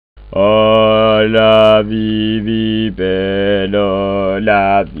Oh la vivi bello,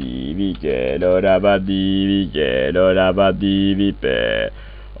 la vivi cielo, la badivi cielo, la badivi pe.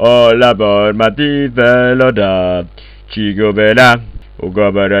 Oh la forma di veloda, ci govela,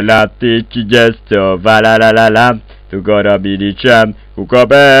 ugobera lati ci gesto, va la la la la, tu gora mi dicem,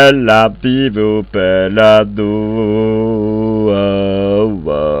 ugobella vivu per la du,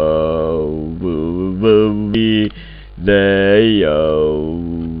 they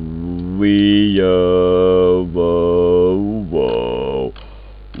we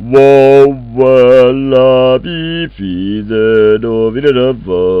la bi fi de do vi de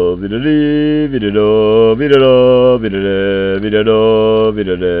do vi de li vi de do vi de do vi de le vi de do vi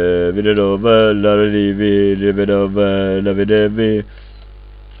de le vi de do va la li vi de do va la vi de vi.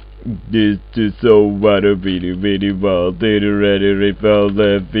 This is so what a really well did already repel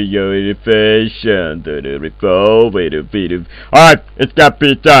the video innovation to the recall way to be. Alright, it can't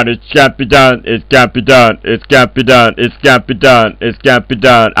be done, it can't be done, it can't be done, it can't be done, it can't be done, it can't be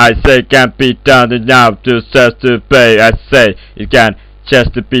done. I say can't be done and now to just to pay. I say it can't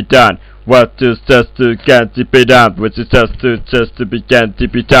just to be done. What is just to can't be done, which is just to be can't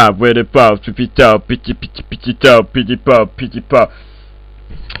be done with a pop to be top, pitty top, pitty pop.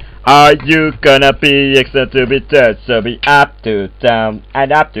 Are you gonna be excellent to be third? So be up to down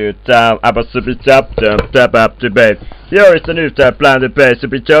and up to down. I must be up to bed. Here is the new type plan to pay. So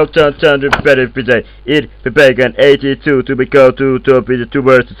be choked on to better if say it be pagan 82 to be go to be the two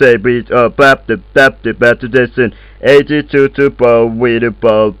words to say be up the bad to listen 82 to ball with a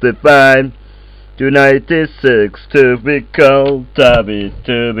ball to find to 96 to be cold to be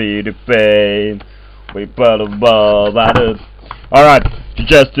the pain. We ball out of. Alright,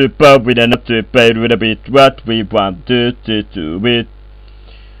 just to pop with enough to pay with a bit what we want to do with.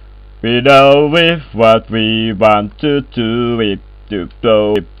 We know with what we want to do it, to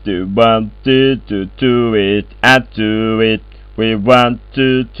want to do it, and do it. We want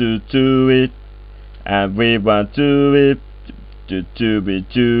to do it, and we want to it, to do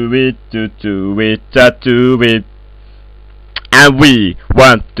it, and we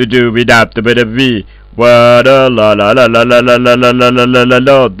want to do it after the V. What a la la la la la la la la la la la la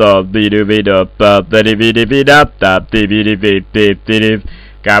la da bidu bidu ba bidu bidu bidu da bidu bidu bidu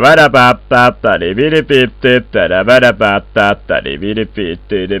kabada ba ba da bidu bidu da ba da ba da bidu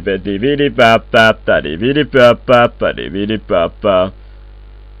bidu da bidu ba ba da bidu ba ba da bidu ba ba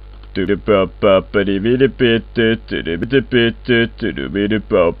to the ba ba da bidu bidu to the bidu bidu to the bidu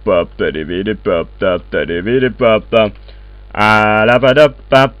ba ba da bidu ba da bidu ba ba. Alright,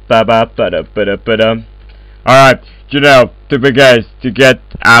 you know, to be guys to get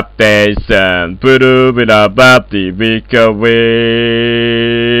updates and put up with about the week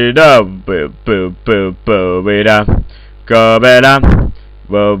away. No, boo, wait up, go better,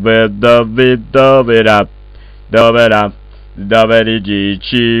 well, dove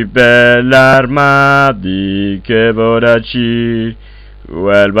dici bell'arma di che voraci.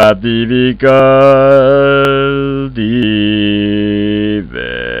 Well, but the di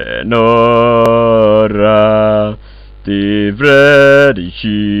venora ti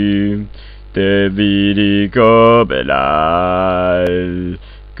fredici te vidico belal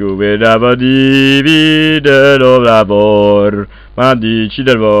come dava divide lo lavor ma dici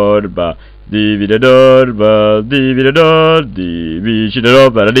del vorba divide dorba divide dor divici del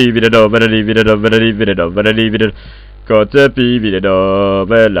opera divide dovere divide dovere divide dovere divide Cote pivi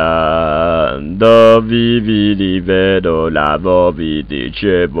dove la dovi di vedo la vovi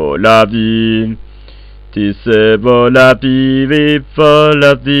dicevo la vi ti se vola pivi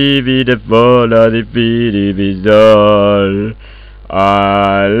fola vivi de vola di vidi visor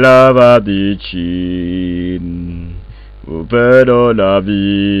alla va di cin vedo la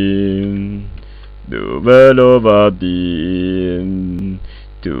vi dove lo va di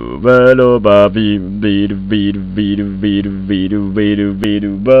tu velo ba vidu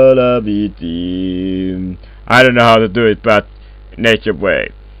bala viti. I don't know how to do it, but nature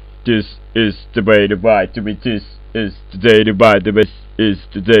way. This is the way to buy to be. This is the day to buy the best. Is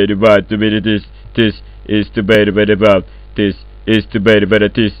the day to buy to be this. This is the way to buy about. This is the way to buy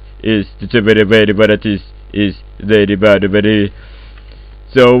this. Is the way to buy this. Is the day to buy the.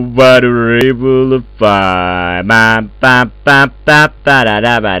 So what a ripple of fire.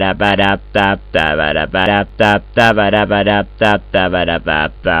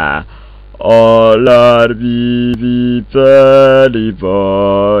 All our vivi per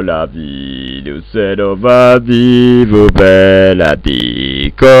la vida se va vivo bella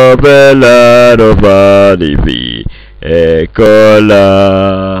dico bella roba di vi eccola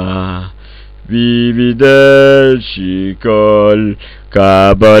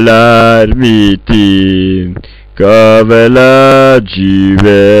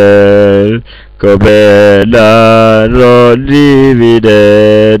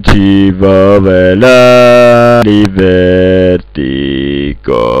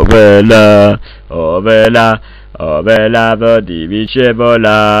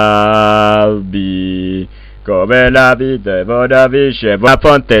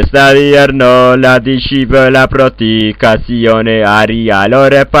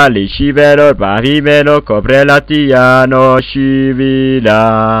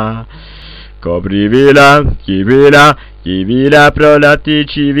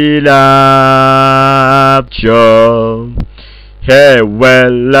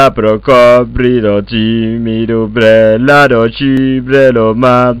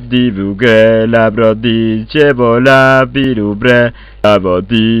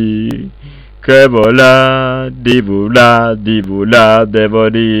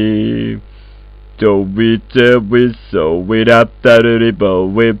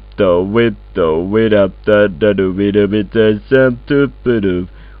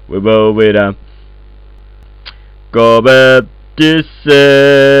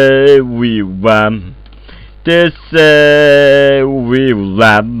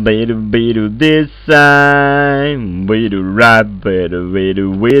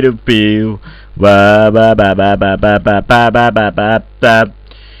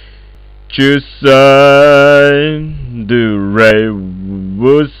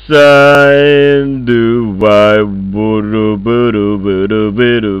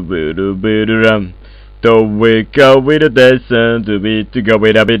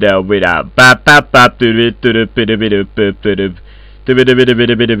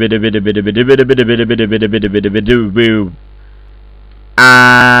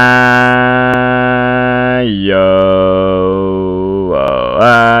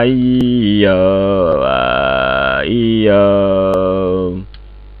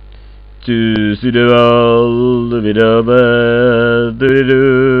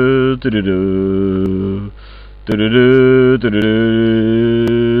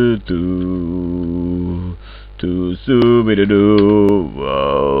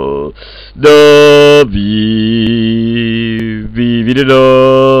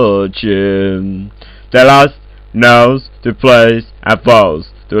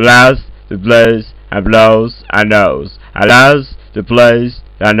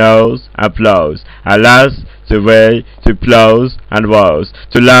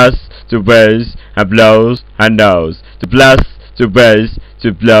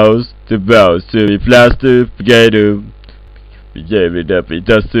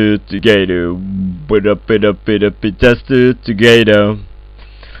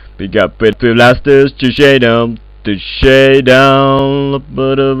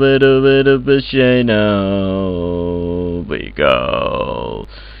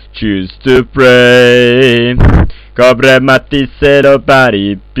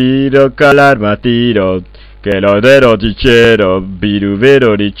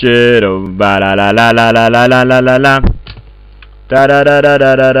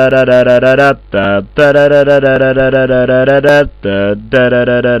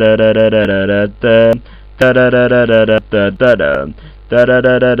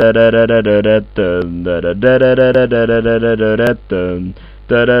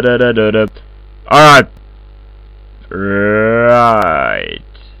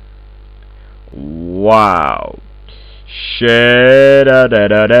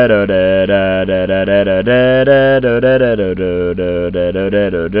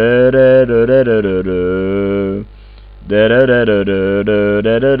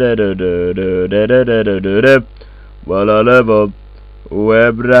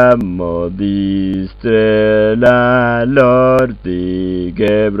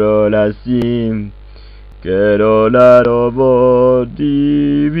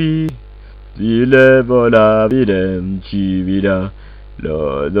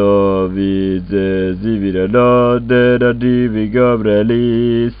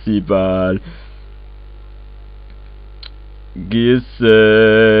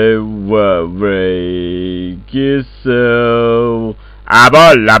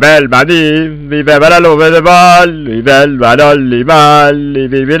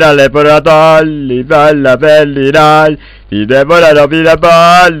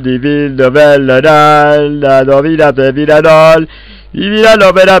vivila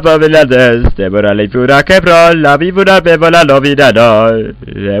l'opera povera testa, ora lei fura che prolla, vivura bevola lo vida no,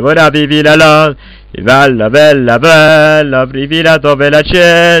 ora vivila lo, viva la bella bella, vivila dove la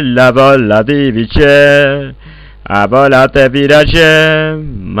cella, vola vivi c'è, a volate vira c'è,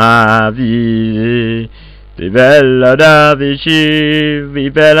 ma vivi, di bella da vicino, vi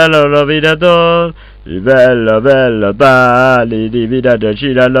bella lo vida do, di bella bella bali, di vida da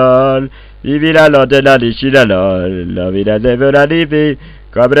cila lol, vivi la lotte la dicida lol, la vida deve la livi,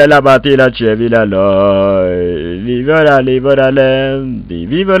 copre la mattina c'è vila lol, livora le,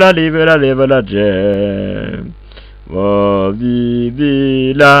 vivola livora c'è, oh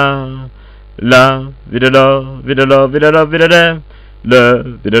vivi la, vida lo, le, vida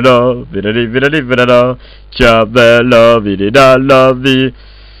lo, ciao bello, vidi da lo, vi,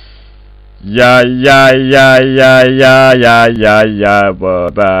 ya,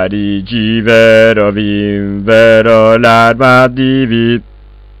 parigi vero, vin vero, l'arma di vi.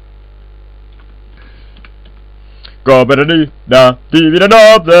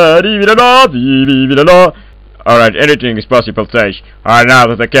 Alright, anything is possible stage. Alright, now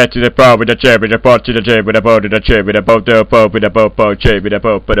let's get to the pole with the chair, with the pot to the chair, with the boat to the chair, with the boat to the boat, with the boat, chair, with the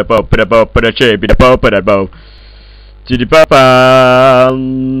boat, with the boat, with the boat, with the chair, with the boat, with the boat. To the papa,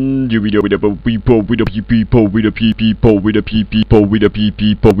 you with the people, with the people, with the people, with the people, with the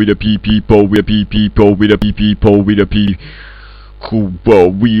people, with the people, with the people, with the people, with the people. Cool,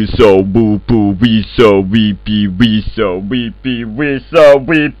 we so boo boo, we so weepy, we so weepy, we so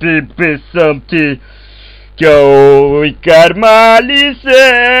weepy, we something. Yo, i carmali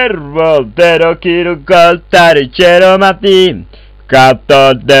servo, però chi non coltare il cielo mattina,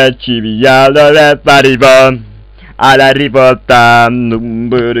 catto del civialo del parivo, alla rivolta, un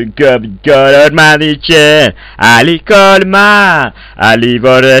burro ormai c'è, ali colma, ali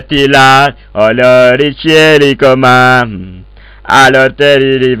vorretti là, olori cieli comà. Allora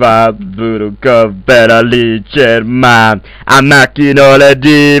te riva burro per lì cerma, a macchino le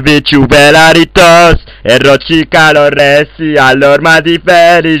divi ciù bella ritos, e rocci caloresi, all'orma di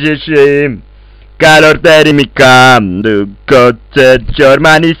felici, calor per mi cam, cozze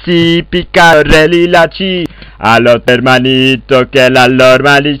giormani si picca reli la ci, allora per manito che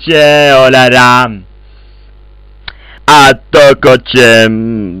l'allorma li c'è o la ram. A tocco c'è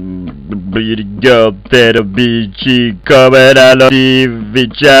brigo per bici come la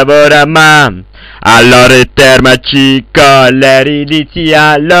dicevo ramam. Allora termaci con le ridici,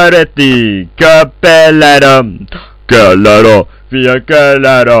 allora ti cappellero, kellero, via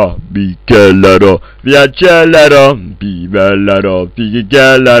kellero, bicellero, via cellero, bivellero,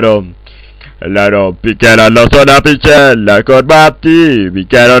 fichellero. La picchera lo sono piccella, corbatti,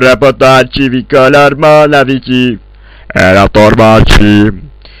 picchero reportacci, piccola ormona vici. Era torbaci,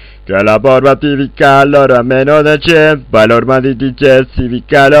 che la borba ti vica allora meno ne c'è, l'orma di dicessi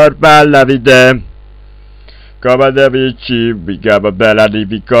vica l'orma la vide. Come de vici, vica bella di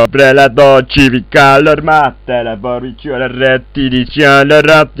vico, prela docci, vica l'orma, te la borbici la retti, diciamo la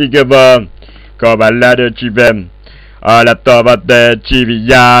ratti che va, come l'aria ci vem. Alla tova de ci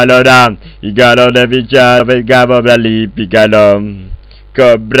via allora, i galo de vicia, vegavo belli, picalo.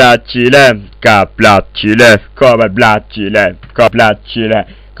 Cobracile, caplacile, come blacile, coplacile,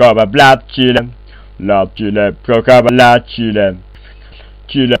 come blacile, lacile, cocablacile,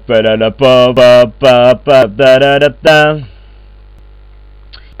 cile per la pa da da,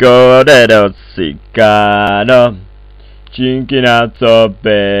 correro siccano, cinquinazzo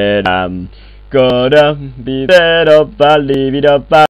per cora, vivero, pallivido,